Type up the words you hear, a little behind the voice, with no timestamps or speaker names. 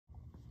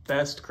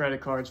best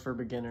credit cards for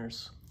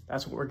beginners.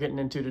 That's what we're getting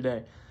into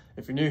today.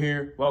 If you're new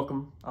here,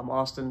 welcome. I'm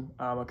Austin.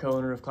 I'm a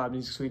co-owner of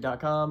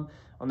cloudmusicsuite.com.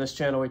 On this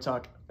channel, we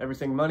talk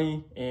everything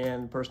money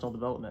and personal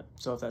development.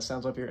 So if that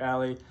sounds up your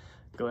alley,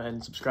 go ahead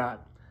and subscribe.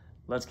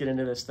 Let's get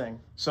into this thing.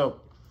 So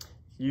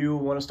you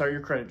want to start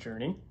your credit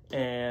journey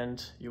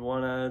and you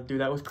want to do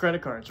that with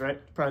credit cards, right?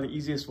 Probably the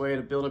easiest way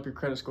to build up your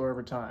credit score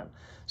over time.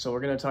 So we're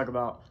going to talk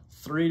about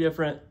 3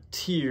 different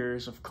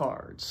tiers of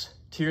cards.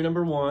 Tier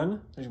number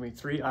 1, there's going to be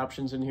 3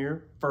 options in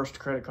here. First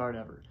credit card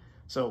ever.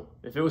 So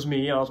if it was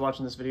me, I was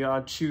watching this video,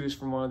 I'd choose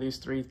from one of these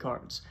 3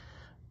 cards.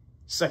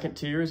 Second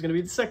tier is going to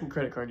be the second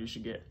credit card you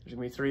should get. There's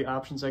going to be 3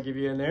 options I give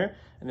you in there.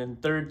 And then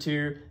third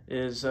tier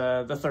is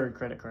the third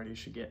credit card you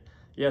should get.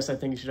 Yes, I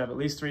think you should have at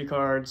least 3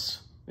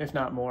 cards, if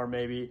not more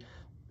maybe.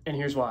 And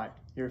here's why.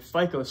 Your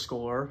FICO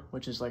score,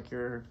 which is like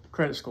your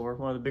credit score,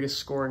 one of the biggest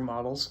scoring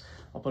models,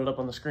 I'll put it up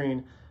on the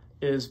screen,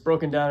 is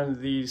broken down into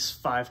these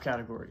 5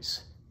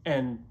 categories.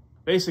 And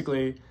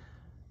basically,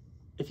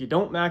 if you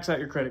don't max out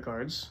your credit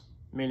cards,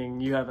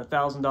 meaning you have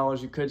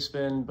 $1,000 you could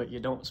spend, but you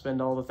don't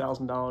spend all the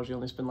 $1,000, you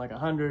only spend like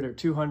 100 or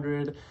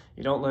 200,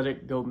 you don't let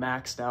it go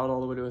maxed out all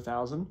the way to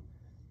 1,000,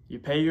 you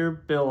pay your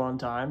bill on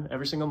time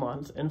every single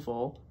month in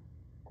full,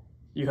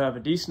 you have a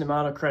decent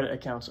amount of credit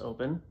accounts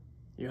open,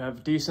 you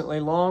have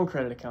decently long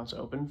credit accounts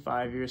open,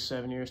 5 years,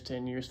 7 years,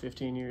 10 years,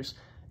 15 years,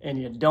 and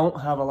you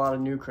don't have a lot of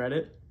new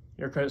credit,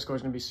 your credit score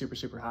is going to be super,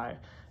 super high.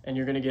 And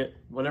you're going to get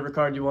whatever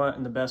card you want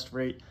and the best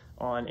rate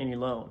on any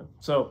loan.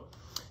 So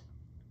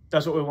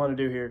that's what we want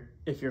to do here.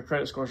 If your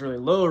credit score is really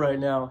low right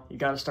now, you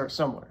got to start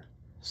somewhere.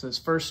 So this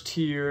first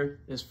tier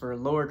is for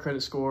lower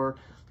credit score,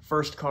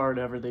 first card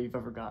ever that you've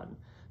ever gotten.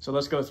 So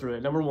let's go through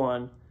it. Number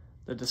 1,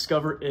 the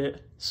Discover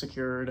It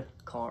secured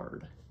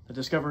card. The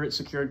Discover It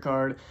secured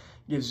card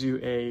gives you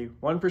a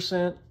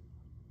 1%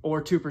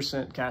 or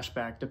 2% cash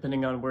back,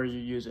 depending on where you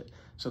use it.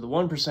 So the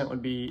 1%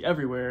 would be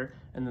everywhere,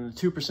 and then the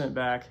 2%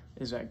 back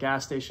is at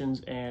gas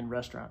stations and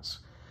restaurants.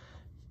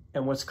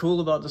 And what's cool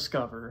about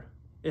Discover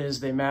is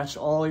they match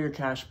all your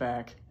cash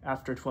back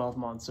after 12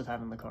 months of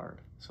having the card.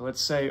 So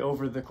let's say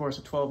over the course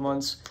of 12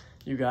 months,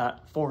 you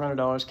got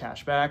 $400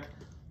 cash back.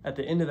 At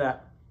the end of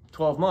that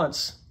 12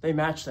 months, they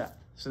match that.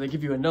 So they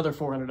give you another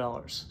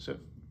 $400. So it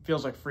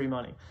feels like free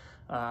money.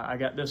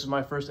 This is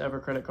my first ever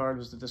credit card,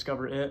 was the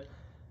Discover It.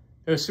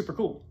 It was super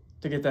cool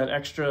to get that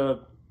extra,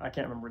 I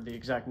can't remember the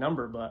exact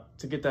number, but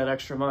to get that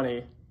extra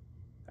money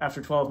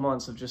after 12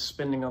 months of just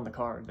spending on the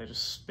card. They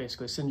just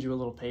basically send you a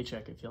little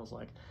paycheck, it feels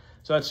like.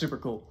 So that's super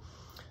cool.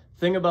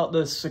 Thing about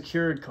the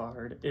secured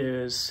card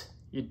is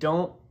you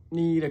don't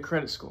need a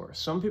credit score.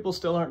 Some people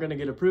still aren't going to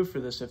get approved for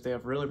this if they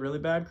have really, really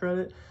bad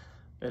credit.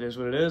 It is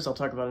what it is. I'll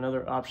talk about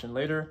another option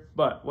later.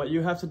 But what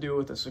you have to do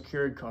with a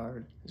secured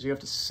card is you have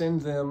to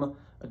send them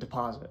a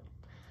deposit.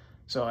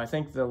 So I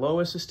think the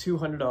lowest is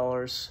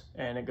 $200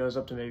 and it goes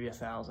up to maybe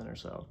 $1,000 or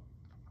so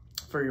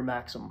for your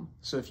maximum.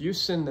 So if you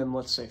send them,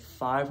 let's say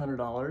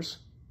 $500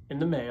 in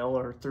the mail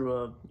or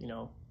through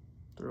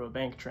a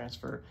bank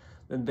transfer,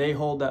 then they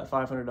hold that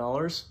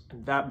 $500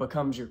 and that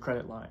becomes your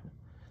credit line.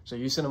 So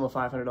you send them a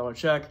 $500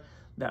 check,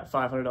 that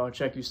 $500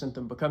 check you sent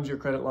them becomes your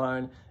credit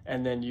line,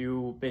 and then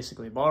you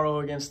basically borrow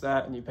against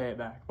that and you pay it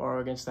back,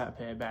 borrow against that,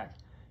 pay it back.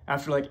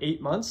 After like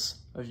 8 months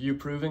of you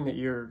proving that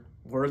you're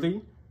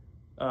worthy,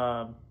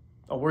 a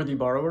worthy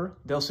borrower,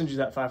 they'll send you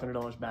that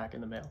 $500 back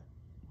in the mail.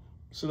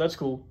 So that's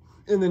cool.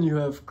 And then you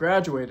have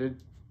graduated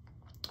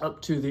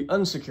up to the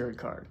unsecured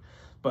card.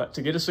 But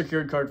to get a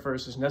secured card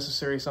first is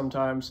necessary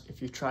sometimes.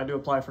 If you've tried to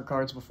apply for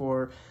cards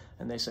before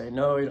and they say,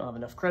 no, you don't have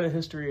enough credit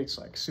history, it's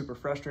like super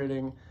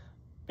frustrating.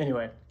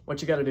 Anyway,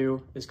 what you got to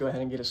do is go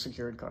ahead and get a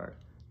secured card.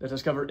 The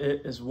Discover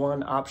It is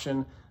one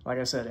option. Like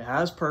I said, it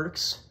has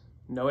perks,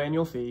 no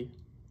annual fee,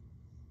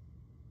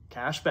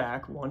 cash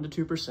back, 1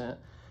 to 2%.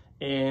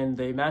 And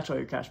they match all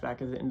your cash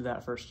back at the end of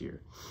that first year.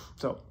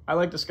 So I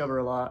like Discover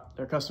a lot.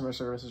 Their customer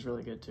service is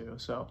really good too.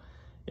 So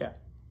yeah,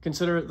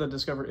 consider it the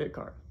Discover It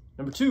card.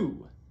 Number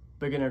 2,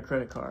 beginner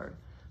credit card.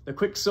 The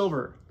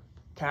Quicksilver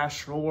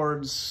Cash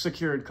Rewards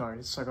Secured Card.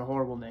 It's like a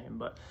horrible name,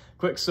 but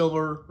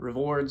Quicksilver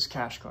Rewards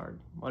Cash Card,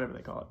 whatever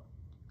they call it.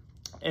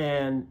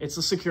 And it's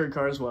a secured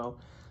card as well.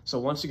 So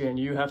once again,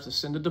 you have to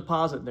send a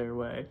deposit their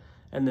way,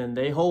 and then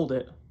they hold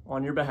it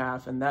on your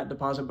behalf, and that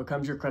deposit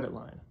becomes your credit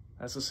line.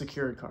 That's a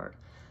secured card.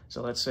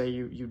 So let's say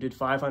you did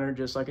 500,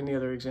 just like in the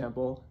other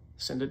example,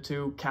 send it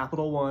to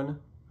Capital One,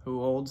 who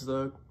holds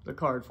the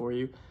card for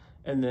you,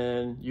 and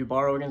then you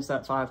borrow against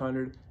that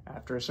 500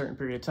 after a certain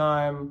period of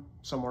time,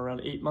 somewhere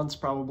around 8 months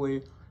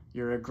probably.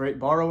 You're a great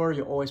borrower,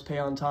 you always pay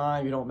on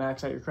time, you don't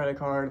max out your credit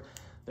card,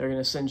 they're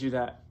gonna send you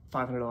that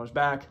 $500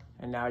 back,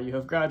 and now you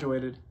have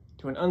graduated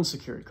to an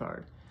unsecured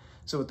card.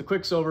 So with the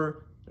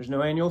Quicksilver, there's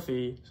no annual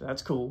fee, so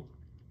that's cool.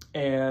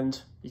 And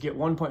you get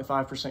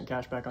 1.5%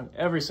 cash back on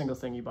every single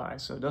thing you buy.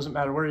 So it doesn't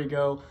matter where you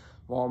go,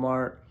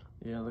 Walmart,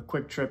 the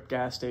Quick Trip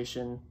gas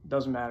station,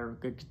 doesn't matter,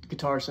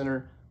 Guitar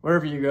Center,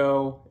 wherever you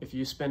go, if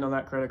you spend on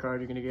that credit card,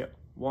 you're gonna get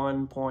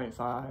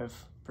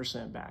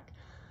 1.5% back.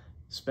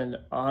 Spend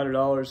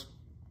 $100,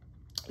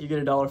 you get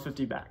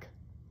 $1.50 back.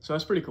 So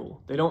that's pretty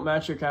cool. They don't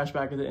match your cash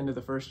back at the end of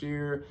the first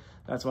year.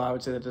 That's why I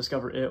would say that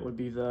Discover It would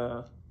be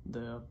the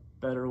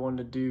better one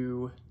to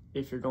do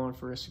if you're going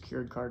for a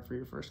secured card for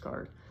your first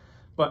card.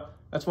 But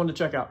that's one to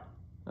check out.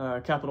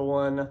 Capital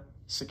One,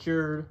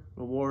 secured,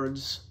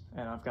 rewards,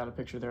 and I've got a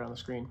picture there on the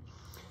screen.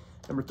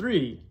 Number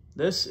 3,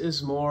 this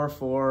is more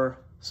for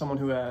someone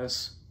who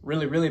has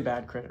really, really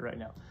bad credit right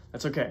now.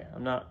 That's okay.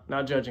 I'm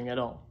not judging at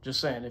all. Just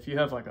saying, if you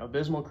have like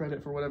abysmal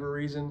credit for whatever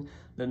reason,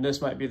 then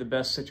this might be the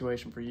best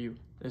situation for you.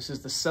 This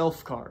is the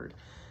self card.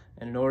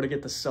 And in order to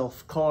get the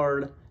self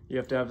card, you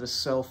have to have the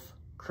self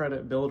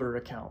credit builder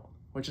account,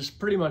 which is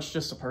pretty much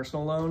just a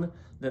personal loan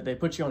that they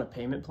put you on a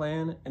payment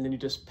plan and then you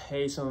just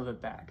pay some of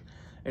it back.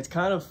 It's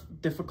kind of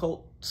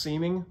difficult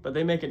seeming, but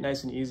they make it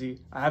nice and easy.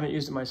 I haven't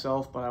used it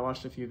myself, but I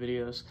watched a few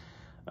videos.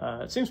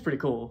 It seems pretty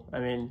cool. I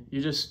mean, you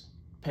just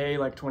pay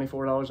like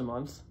 $24 a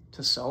month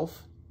to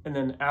self, and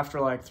then after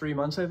like 3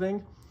 months, I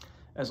think,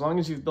 as long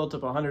as you've built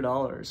up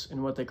 $100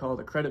 in what they call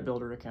the credit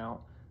builder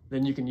account,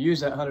 then you can use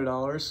that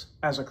 $100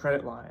 as a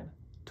credit line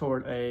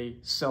toward a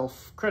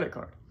self credit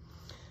card.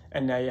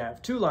 And now you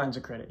have 2 lines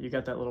of credit. You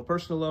got that little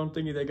personal loan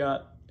thingy they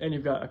got, and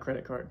you've got a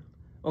credit card.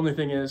 Only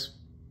thing is,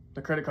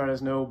 the credit card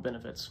has no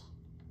benefits.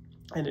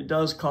 And it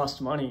does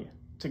cost money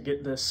to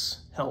get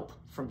this help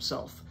from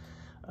self.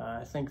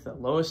 I think the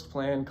lowest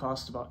plan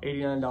costs about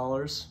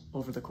 $89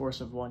 over the course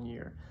of 1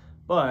 year.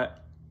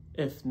 But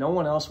if no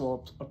one else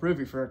will approve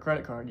you for a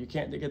credit card, you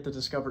can't get the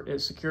Discover It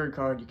secured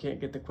card, you can't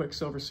get the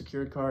Quicksilver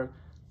secured card,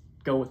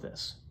 go with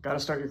this. Got to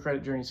start your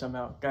credit journey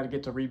somehow. Got to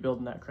get to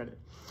rebuilding that credit.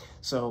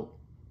 So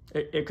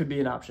it could be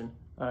an option.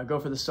 Go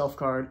for the self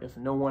card if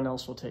no one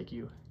else will take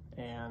you,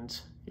 and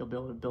you'll be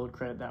able to build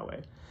credit that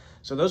way.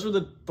 So those are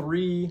the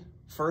 3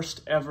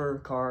 first ever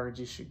cards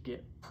you should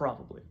get,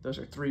 probably. Those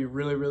are 3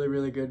 really, really,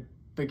 really good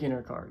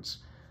beginner cards.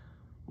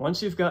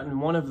 Once you've gotten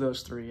one of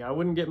those 3, I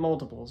wouldn't get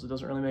multiples. It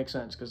doesn't really make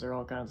sense because they're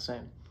all kind of the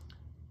same.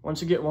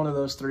 Once you get one of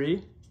those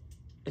 3,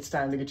 it's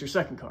time to get your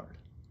second card.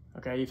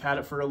 Okay, you've had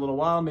it for a little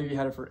while, maybe you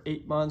had it for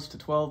 8 months to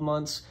 12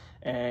 months,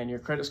 and your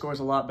credit score is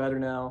a lot better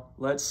now.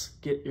 Let's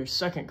get your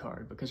second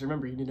card, because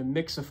remember, you need a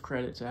mix of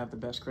credit to have the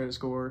best credit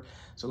score.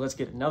 So let's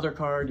get another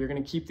card. You're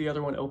gonna keep the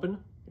other one open,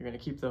 you're gonna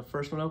keep the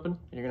first one open,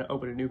 and you're gonna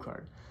open a new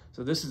card.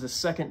 So this is the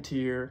second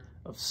tier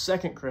of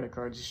second credit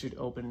cards you should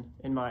open,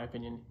 in my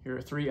opinion. Here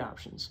are 3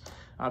 options.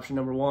 Option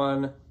number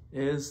 1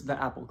 is the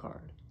Apple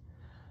Card.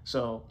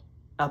 So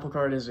Apple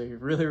Card is a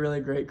really,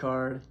 really great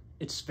card.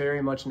 It's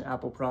very much an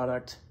Apple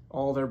product.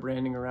 All their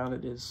branding around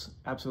it is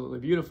absolutely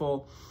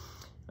beautiful,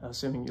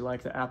 assuming you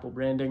like the Apple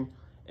branding.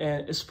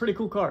 And it's a pretty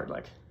cool card.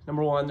 Like,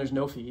 number 1, there's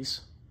no fees,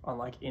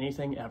 unlike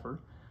anything ever.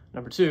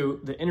 Number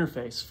 2, the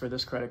interface for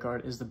this credit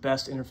card is the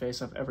best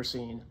interface I've ever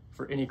seen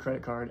for any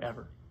credit card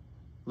ever.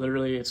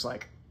 Literally, it's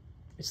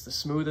the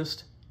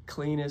smoothest,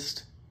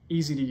 cleanest,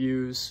 easy to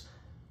use,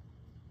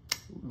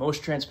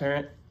 most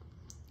transparent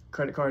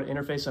credit card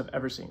interface I've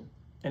ever seen.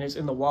 And it's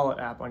in the Wallet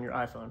app on your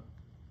iPhone.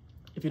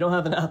 If you don't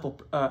have an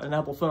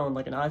Apple phone,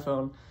 like an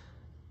iPhone,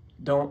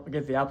 don't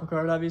get the Apple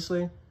Card,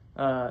 obviously.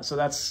 So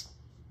that's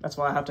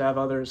why I have to have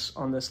others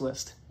on this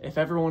list. If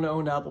everyone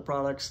owned Apple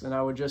products, then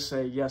I would just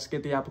say, yes,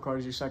 get the Apple Card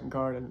as your second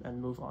card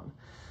and move on.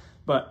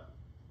 But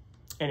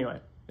anyway,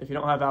 if you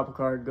don't have Apple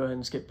Card, go ahead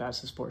and skip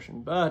past this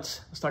portion.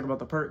 But let's talk about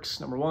the perks.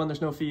 Number 1,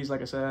 there's no fees,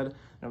 like I said.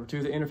 Number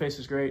 2, the interface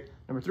is great.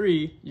 Number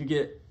 3, you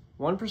get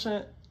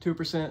 1%,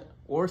 2%,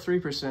 or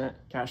 3%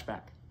 cash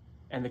back.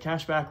 And the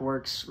cash back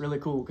works really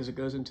cool because it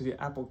goes into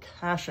the Apple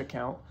Cash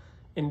account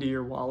into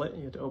your wallet.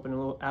 You have to open a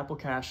little Apple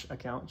Cash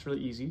account. It's really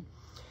easy.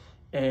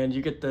 And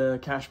you get the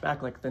cash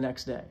back like the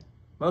next day.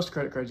 Most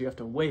credit cards, you have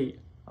to wait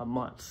a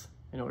month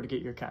in order to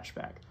get your cash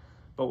back.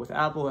 But with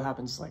Apple, it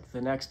happens like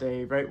the next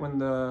day, right when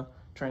the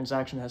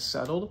transaction has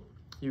settled,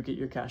 you get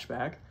your cash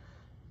back.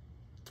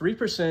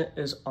 3%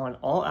 is on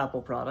all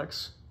Apple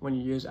products when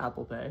you use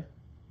Apple Pay,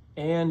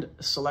 and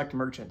select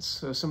merchants.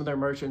 So some of their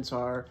merchants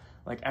are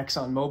like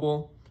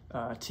ExxonMobil,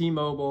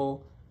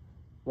 T-Mobile,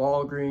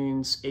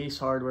 Walgreens, Ace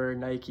Hardware,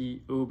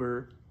 Nike,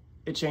 Uber.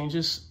 It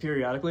changes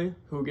periodically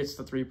who gets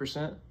the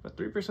 3%, but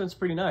 3% is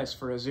pretty nice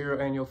for a 0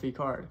 annual fee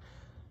card.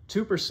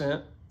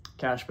 2%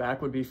 cash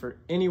back would be for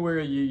anywhere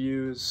you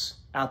use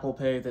Apple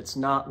Pay that's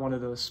not one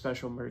of those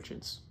special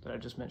merchants that I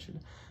just mentioned.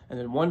 And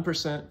then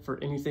 1% for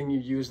anything you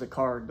use the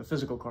card, the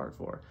physical card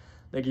for.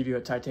 They give you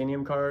a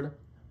titanium card.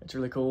 It's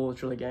really cool,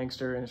 it's really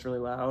gangster, and it's really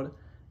loud,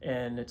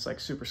 and it's like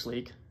super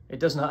sleek. It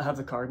does not have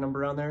the card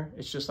number on there.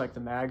 It's just like the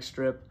mag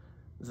strip,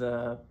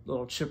 the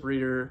little chip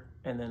reader,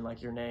 and then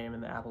like your name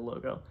and the Apple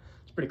logo.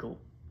 It's pretty cool.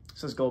 It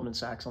says Goldman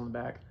Sachs on the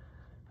back.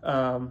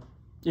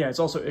 Yeah, it's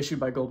also issued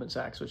by Goldman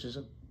Sachs, which is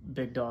a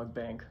big dog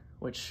bank,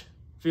 which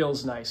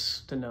feels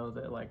nice to know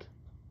that like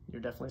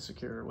you're definitely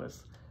secure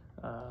with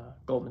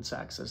Goldman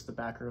Sachs as the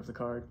backer of the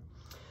card.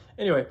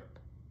 Anyway,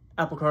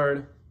 Apple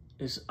Card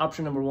is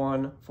option number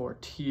 1 for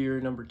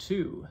tier number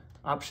 2.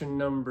 Option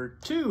number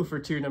 2 for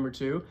tier number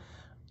 2,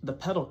 the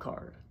Pedal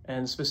Card,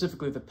 and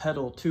specifically the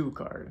Pedal 2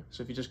 card.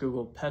 So if you just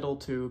Google Pedal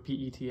 2,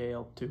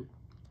 P-E-T-A-L 2,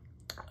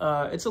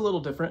 it's a little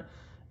different.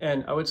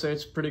 And I would say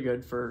it's pretty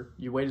good for,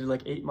 you waited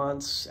like 8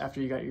 months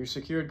after you got your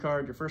secured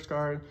card, your first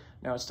card.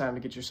 Now it's time to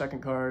get your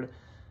second card.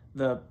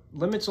 The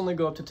limits only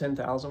go up to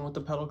 10,000 with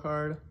the pedal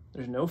card.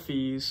 There's no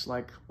fees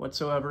like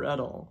whatsoever at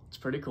all. It's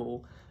pretty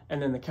cool.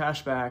 And then the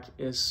cashback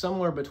is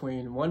somewhere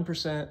between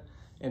 1%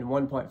 and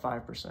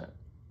 1.5%.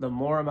 The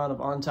more amount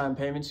of on-time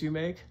payments you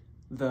make,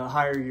 the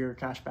higher your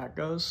cashback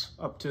goes,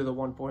 up to the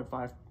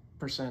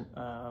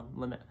 1.5%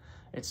 limit.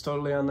 It's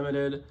totally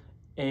unlimited.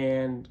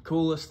 And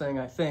coolest thing,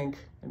 I think,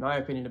 in my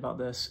opinion about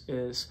this,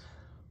 is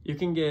you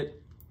can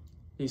get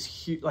these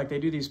huge, like they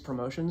do these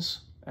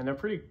promotions, and they're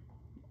pretty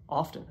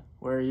often,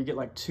 where you get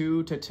like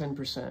 2 to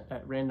 10%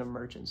 at random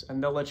merchants,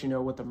 and they'll let you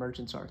know what the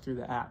merchants are through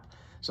the app.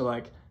 So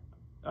like,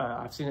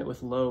 I've seen it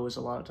with Lowe's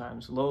a lot of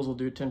times. Lowe's will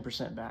do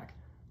 10% back.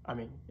 I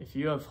mean, if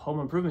you have home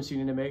improvements you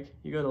need to make,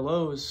 you go to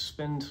Lowe's,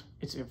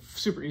 it's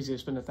super easy to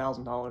spend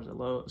 $1,000 at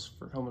Lowe's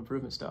for home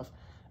improvement stuff.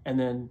 And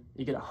then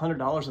you get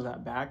 $100 of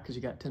that back because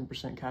you got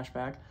 10% cash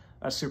back.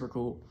 That's super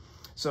cool.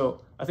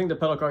 So I think the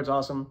pedal card's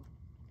awesome.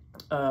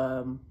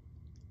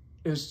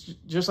 It was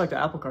just like the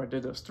Apple Card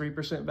did those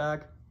 3%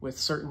 back with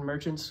certain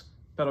merchants.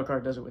 Pedal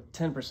card does it with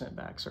 10%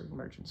 back certain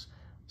merchants.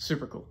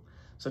 Super cool.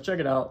 So check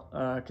it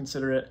out,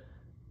 consider it.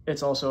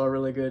 It's also a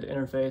really good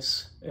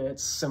interface.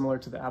 It's similar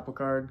to the Apple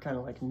Card, kind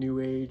of like new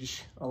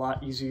age, a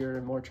lot easier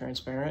and more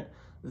transparent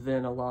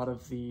than a lot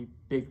of the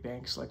big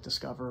banks like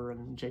Discover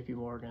and JP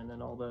Morgan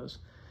and all those.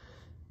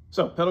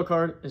 So pedal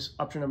card is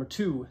option number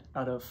 2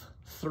 out of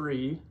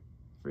 3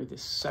 for the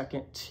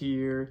second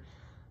tier.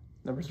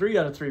 Number 3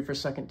 out of 3 for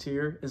second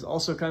tier is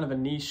also kind of a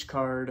niche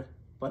card,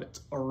 but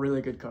it's a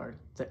really good card.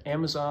 The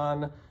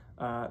Amazon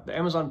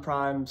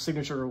Prime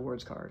Signature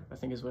Rewards card, I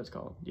think is what it's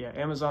called. Yeah,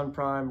 Amazon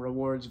Prime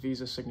Rewards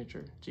Visa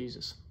Signature.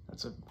 Jesus,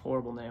 that's a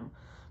horrible name.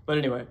 But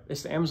anyway,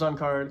 it's the Amazon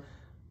card.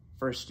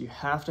 First, you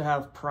have to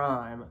have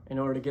Prime in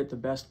order to get the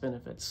best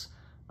benefits.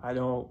 I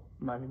mean,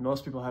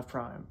 most people have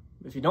Prime.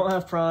 If you don't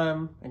have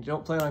Prime and you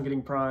don't plan on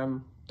getting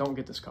Prime, don't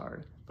get this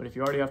card. But if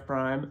you already have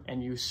Prime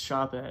and you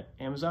shop at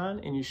Amazon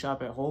and you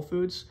shop at Whole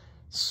Foods,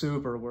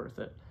 super worth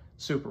it.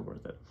 Super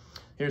worth it.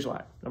 Here's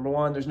why. Number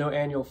 1, there's no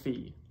annual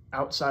fee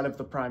outside of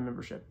the Prime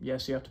membership.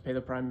 Yes, you have to pay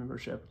the Prime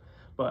membership,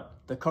 but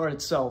the card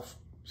itself,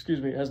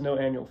 has no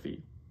annual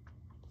fee.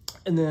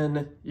 And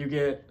then you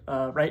get,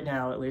 right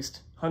now at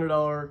least,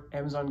 $100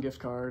 Amazon gift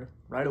card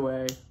right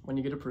away when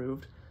you get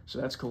approved. So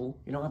that's cool.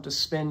 You don't have to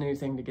spend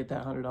anything to get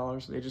that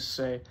 $100. They just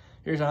say,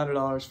 here's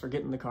 $100 for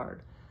getting the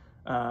card.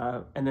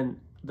 And then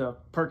the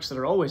perks that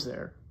are always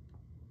there,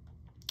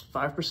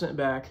 5%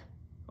 back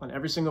on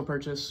every single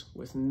purchase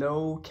with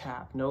no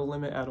cap, no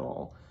limit at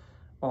all,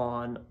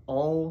 on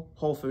all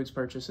Whole Foods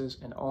purchases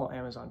and all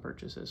Amazon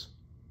purchases.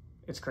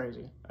 It's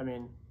crazy. I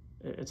mean,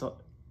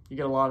 you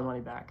get a lot of money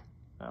back.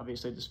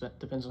 Obviously, it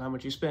depends on how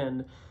much you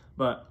spend,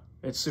 but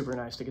it's super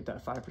nice to get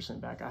that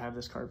 5% back. I have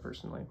this card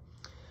personally.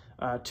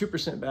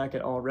 2% back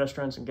at all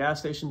restaurants and gas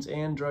stations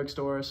and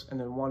drugstores, and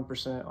then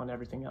 1% on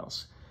everything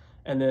else.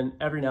 And then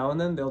every now and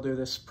then they'll do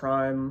this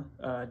Prime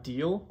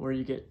deal where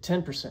you get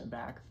 10%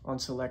 back on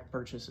select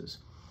purchases.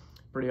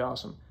 Pretty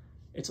awesome.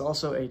 It's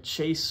also a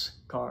Chase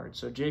card.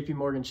 So JP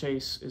Morgan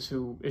Chase is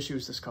who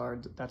issues this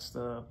card. That's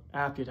the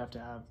app you'd have to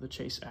have, the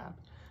Chase app,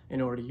 in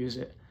order to use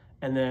it.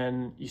 And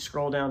then you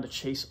scroll down to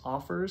Chase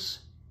offers,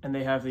 and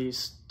they have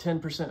these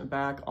 10%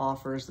 back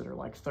offers that are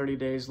like 30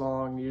 days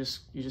long. You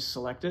just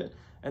select it,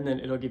 and then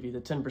it'll give you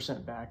the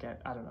 10% back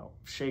at, I don't know,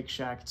 Shake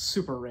Shack. It's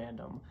super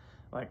random.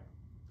 Like,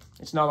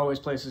 it's not always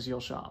places you'll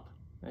shop.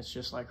 It's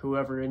just like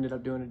whoever ended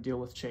up doing a deal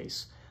with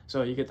Chase.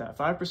 So you get that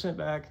 5%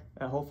 back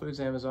at Whole Foods,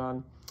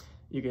 Amazon.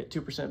 You get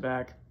 2%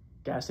 back,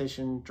 gas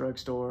station,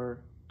 drugstore,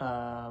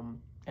 and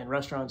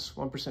restaurants,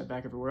 1%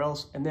 back everywhere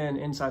else. And then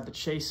inside the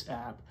Chase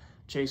app,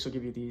 Chase will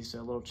give you these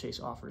little Chase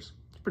offers.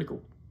 It's pretty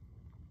cool.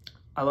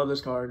 I love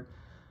this card.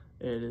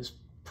 It is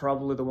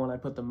probably the one I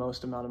put the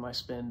most amount of my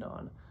spend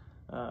on.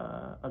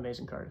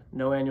 Amazing card.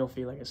 No annual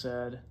fee, like I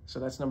said. So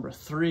that's number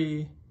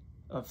 3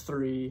 of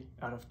 3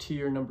 out of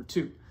tier number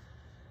 2.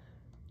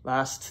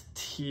 Last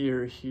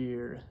tier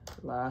here.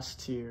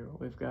 Last tier.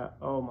 We've got,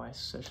 oh, my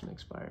session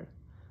expired.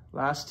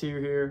 Last tier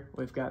here,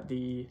 we've got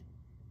the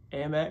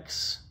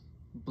Amex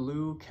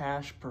Blue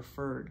Cash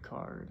Preferred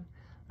card,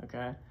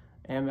 okay?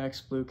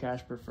 Amex Blue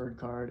Cash Preferred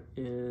card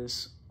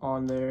is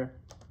on there.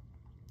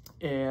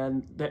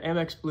 And the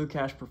Amex Blue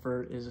Cash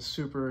Preferred is a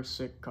super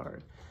sick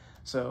card.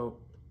 So,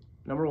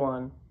 number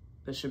 1,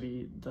 this should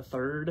be the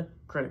 3rd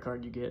credit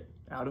card you get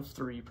out of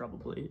 3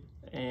 probably.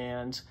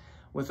 And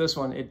with this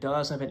one, it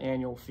does have an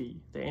annual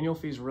fee. The annual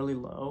fee is really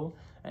low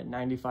at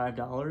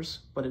 $95,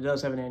 but it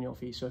does have an annual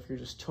fee. So if you're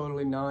just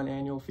totally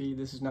non-annual fee,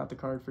 this is not the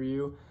card for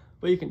you,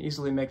 but you can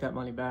easily make that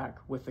money back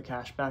with the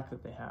cash back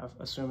that they have,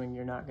 assuming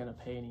you're not gonna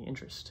pay any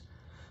interest.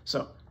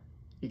 So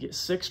you get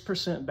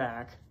 6%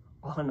 back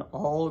on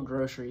all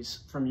groceries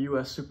from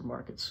US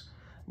supermarkets.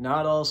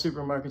 Not all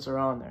supermarkets are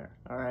on there,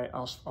 all right?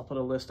 I'll put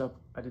a list up.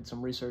 I did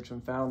some research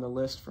and found the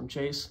list from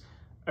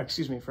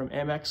from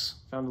Amex,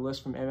 found the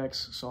list from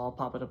Amex, so I'll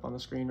pop it up on the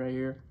screen right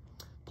here.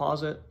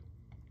 Pause it,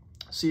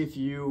 see if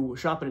you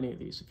shop at any of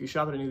these. If you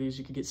shop at any of these,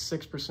 you could get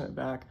 6%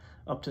 back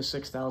up to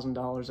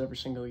 $6,000 every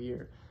single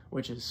year,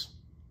 which is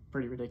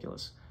pretty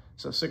ridiculous.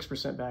 So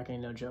 6% back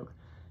ain't no joke.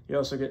 You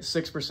also get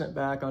 6%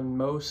 back on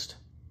most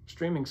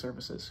streaming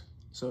services.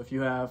 So if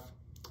you have,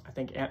 I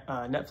think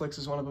Netflix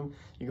is one of them,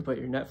 you can put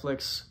your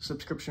Netflix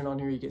subscription on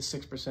here, you get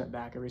 6%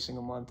 back every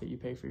single month that you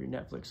pay for your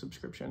Netflix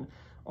subscription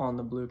on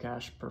the Blue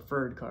Cash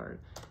Preferred card.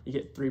 You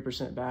get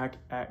 3% back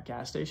at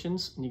gas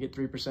stations, and you get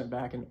 3%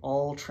 back in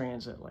all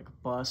transit, like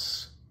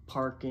bus,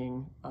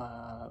 parking,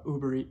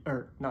 Uber,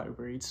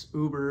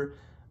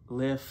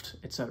 Lyft,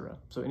 etc.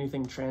 So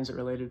anything transit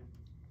related.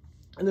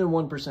 And then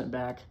 1%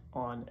 back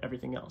on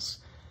everything else.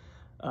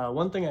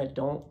 One thing I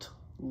don't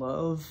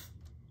love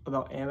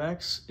about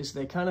Amex is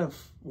they kind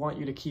of want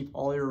you to keep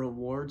all your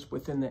rewards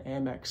within the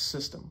Amex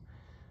system.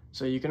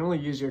 So you can only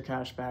use your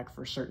cash back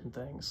for certain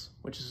things,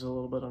 which is a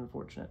little bit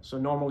unfortunate. So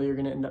normally you're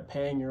gonna end up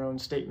paying your own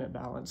statement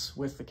balance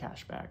with the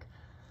cash back.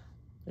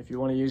 If you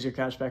wanna use your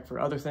cash back for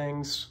other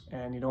things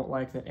and you don't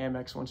like that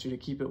Amex wants you to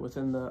keep it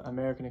within the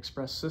American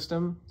Express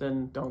system,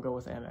 then don't go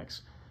with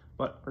Amex.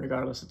 But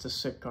regardless, it's a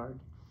sick card.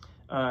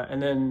 And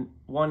then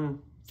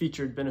one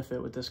featured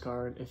benefit with this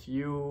card, if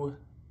you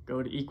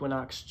go to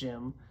Equinox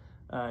Gym,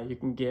 you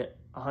can get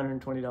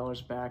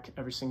 $120 back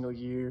every single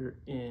year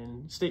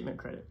in statement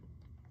credit.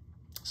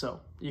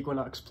 So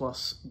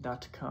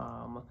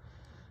equinoxplus.com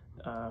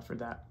for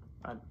that.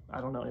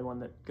 I don't know anyone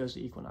that goes to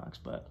Equinox,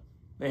 but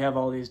they have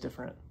all these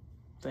different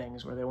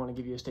things where they want to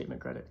give you a statement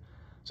credit.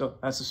 So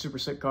that's a super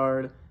sick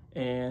card.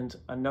 And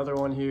another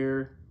one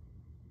here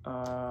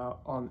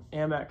on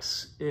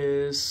Amex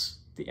is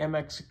the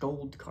Amex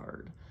Gold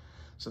card.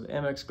 So the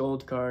Amex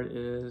Gold card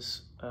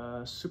is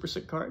a super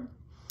sick card,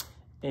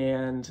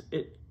 and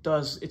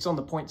it's on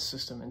the points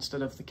system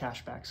instead of the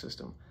cashback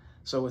system.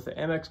 So with the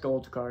Amex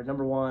Gold card,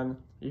 number one,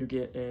 you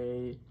get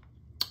a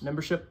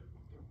membership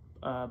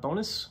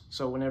bonus.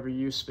 So whenever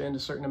you spend a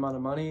certain amount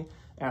of money,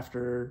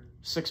 after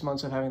 6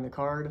 months of having the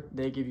card,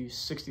 they give you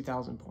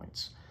 60,000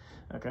 points,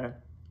 okay?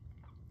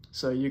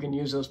 So you can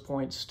use those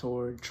points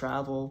toward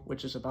travel,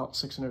 which is about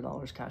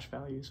 $600 cash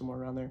value, somewhere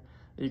around there.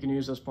 You can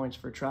use those points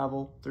for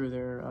travel through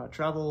their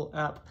travel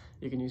app.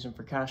 You can use them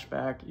for cash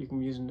back. You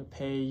can use them to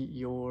pay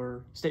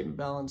your statement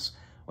balance,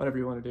 whatever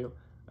you want to do.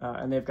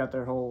 And they've got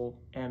their whole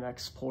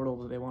Amex portal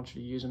that they want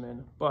you to use them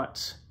in,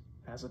 but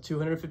it has a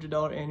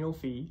 $250 annual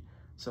fee,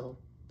 so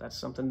that's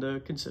something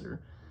to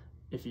consider.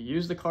 If you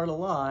use the card a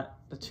lot,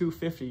 the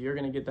 $250, you're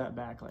gonna get that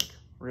back like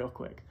real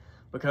quick,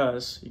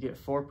 because you get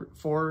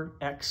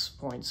 4x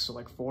points, so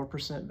like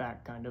 4%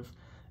 back kind of,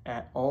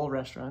 at all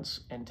restaurants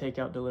and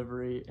takeout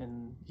delivery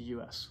in the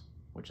US,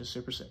 which is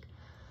super sick.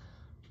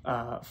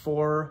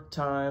 4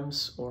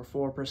 times or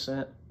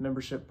 4%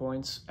 membership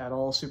points at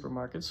all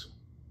supermarkets.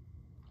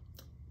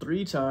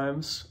 3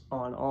 times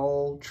on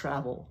all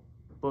travel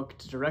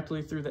booked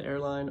directly through the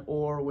airline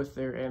or with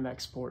their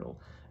Amex portal,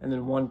 and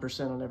then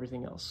 1% on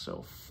everything else.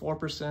 So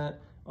 4%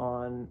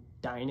 on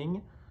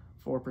dining,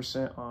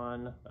 4%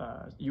 on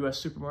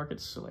US supermarkets,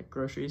 so like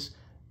groceries,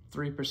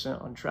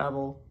 3% on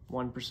travel,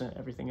 1%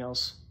 everything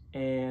else.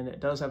 And it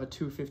does have a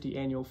 $250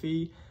 annual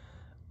fee.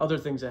 Other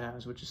things it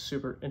has, which is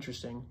super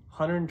interesting,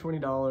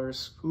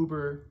 $120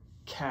 Uber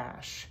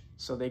cash.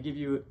 So they give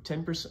you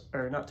 10%,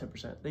 or not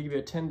 10%, they give you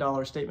a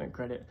 $10 statement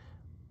credit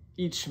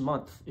each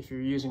month if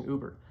you're using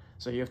Uber.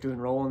 So you have to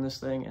enroll in this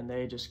thing and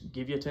they just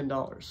give you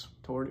 $10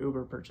 toward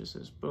Uber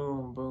purchases.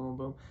 Boom, boom,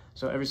 boom.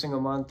 So every single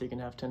month you can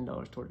have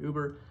 $10 toward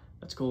Uber.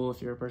 That's cool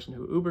if you're a person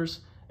who Ubers.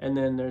 And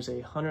then there's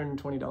a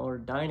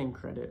 $120 dining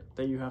credit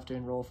that you have to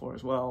enroll for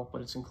as well,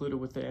 but it's included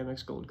with the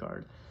Amex Gold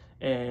card.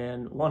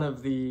 And one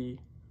of the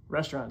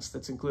restaurants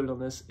that's included on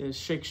this is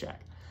Shake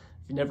Shack.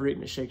 If you've never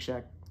eaten at Shake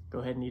Shack, go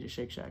ahead and eat at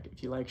Shake Shack.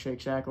 If you like Shake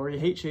Shack or you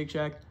hate Shake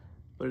Shack,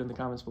 put it in the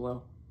comments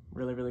below.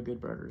 Really, really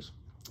good burgers.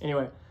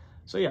 Anyway,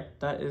 so yeah,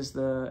 that is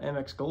the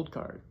Amex Gold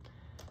card.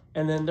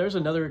 And then there's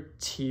another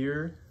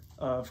tier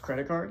of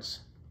credit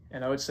cards.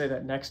 And I would say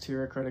that next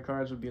tier of credit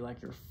cards would be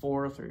like your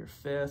 4th or your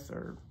 5th,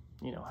 or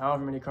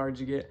however many cards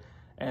you get.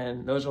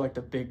 And those are like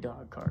the big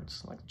dog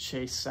cards, like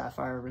Chase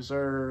Sapphire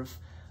Reserve,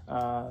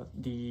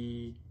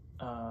 the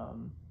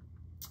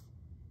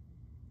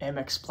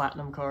Amex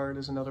Platinum card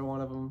is another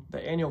one of them. The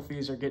annual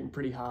fees are getting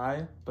pretty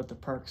high, but the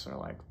perks are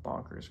like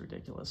bonkers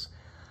ridiculous.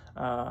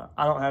 I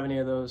don't have any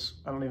of those.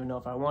 I don't even know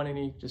if I want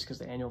any, just because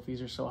the annual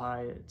fees are so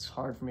high. It's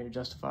hard for me to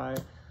justify,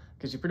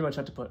 because you pretty much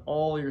have to put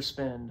all your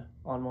spend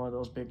on one of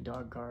those big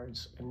dog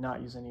cards and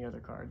not use any other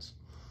cards.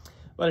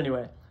 But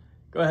anyway,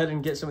 go ahead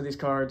and get some of these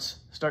cards,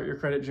 start your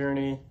credit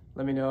journey.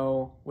 Let me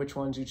know which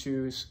ones you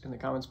choose in the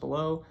comments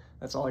below.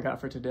 That's all I got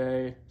for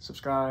today.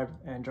 Subscribe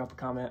and drop a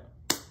comment.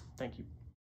 Thank you.